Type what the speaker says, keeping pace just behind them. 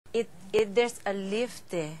there's a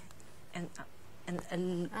lift and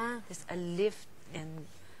there's a lift and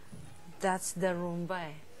that's the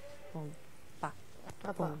Roomba Boom, pak,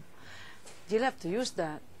 boom. You'll have to use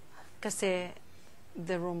that kasi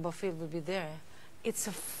the Roomba feel will be there. It's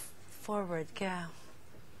a forward, kaya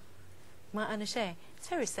maano siya it's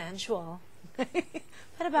very sensual.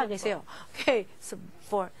 Para bagay sa'yo. Okay, so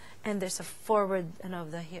and there's a forward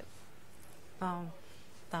of the hip. Bam,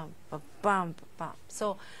 bam, bam, bam.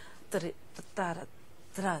 So,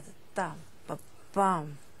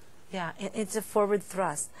 bam. Yeah, it's a forward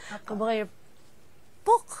thrust. Kumbaga yung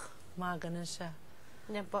puk, mga ganun siya.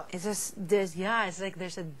 Yan po. It's just, it's like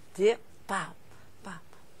there's a dip, bam, bam,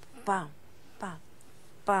 bam, bam,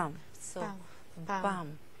 bam. So,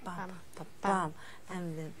 bam, bam, bam,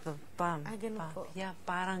 and then bam, ganun po. Yeah,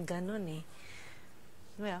 parang ganun eh.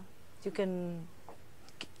 Well, you can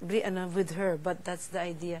with her, but that's the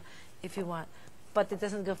idea if you want. But it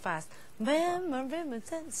doesn't go fast. Bam,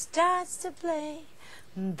 starts to play.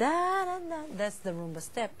 Da, da, da. That's the Roomba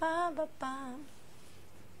step. Bam, bam, bam.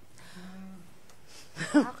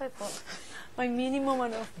 Okay po. My minimum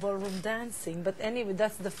of ballroom dancing, but anyway,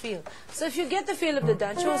 that's the feel. So if you get the feel of the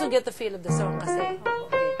dance, you also get the feel of the song kasi.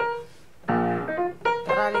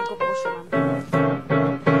 Aralin ko po siya, ma'am.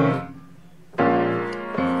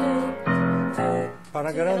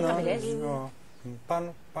 Parang gano'n, no? Mabilis? Oo.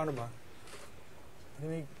 Paano ba?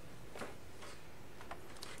 Rinig.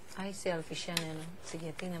 Ay, selfish yan, ano?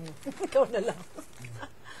 Sige, tingnan mo. Ikaw na lang.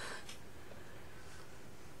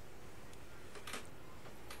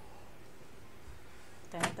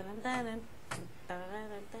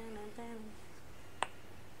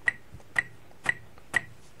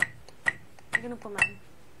 Ganun po, ma'am.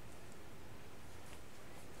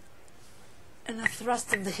 And a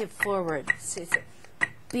thrust of the hip forward. See, it's a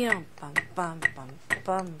bam, bam, bam, bam,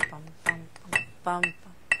 bam, bam, bam, bam,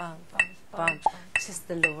 bam, bam, bam. It's just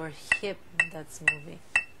the lower hip that's moving.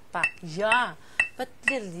 Back, yeah. But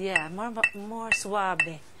little, yeah, more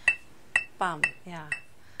suave. Bam, yeah.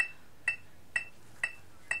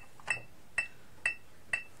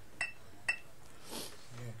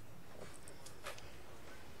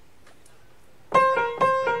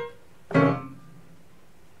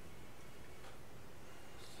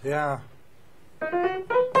 Yeah.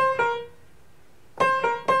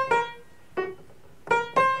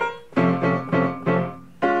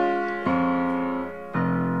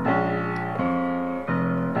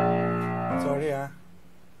 Sorry,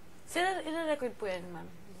 Sino ina-record po yan, ma'am?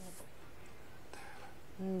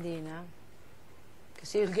 Hindi na.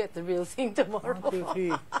 Kasi you'll get the real thing tomorrow.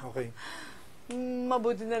 Okay.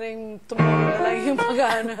 Mabuti na rin tomorrow na lang yung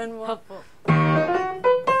pag-aanahan mo. Opo.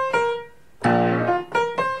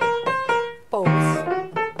 Pose.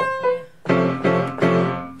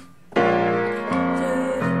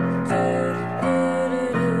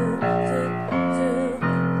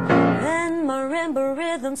 When marimba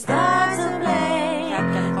rhythm starts to play,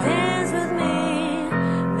 dance with me,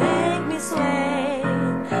 make me sway,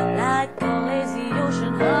 like a lazy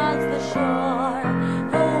ocean hugs the shore.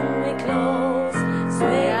 Hold me close,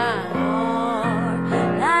 sway more,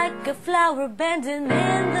 like a flower bending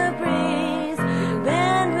in the breeze.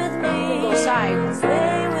 Bend with me, Go side.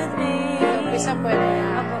 sway with me. Isa pwede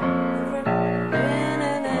yan.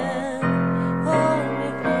 Hold me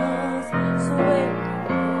close, sway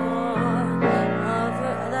more.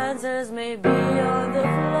 Other dancers may be on the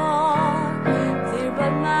floor, clear,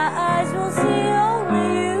 but my eyes will see only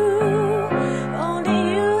you. Only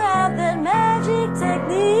you have that magic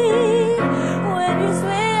technique. When you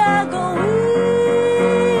sway, I go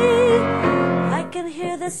weak. I can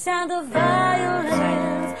hear the sound of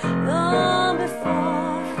violins long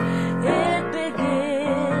before it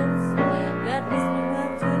begins. Let me swing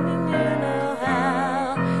up to me, you know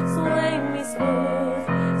how. Sway me smooth,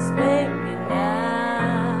 sway me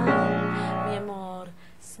now. Mi amor,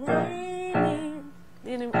 sway me.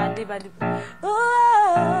 Yun yung adlib.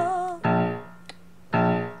 Oh,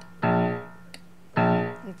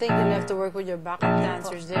 I think you'll have to work with your backup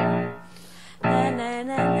dancers there. na na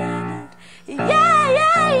na na na. Yeah,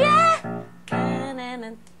 yeah, yeah. Na na na,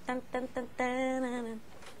 tan tan tan tan na na.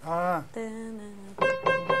 Ah,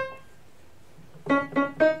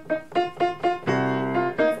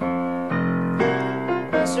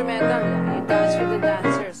 Instrumental, yeah. You dance with the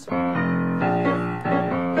dancers.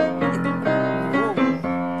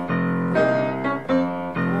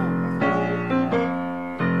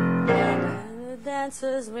 The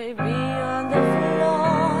dancers may be on the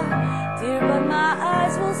floor, dear, but my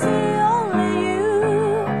eyes will see only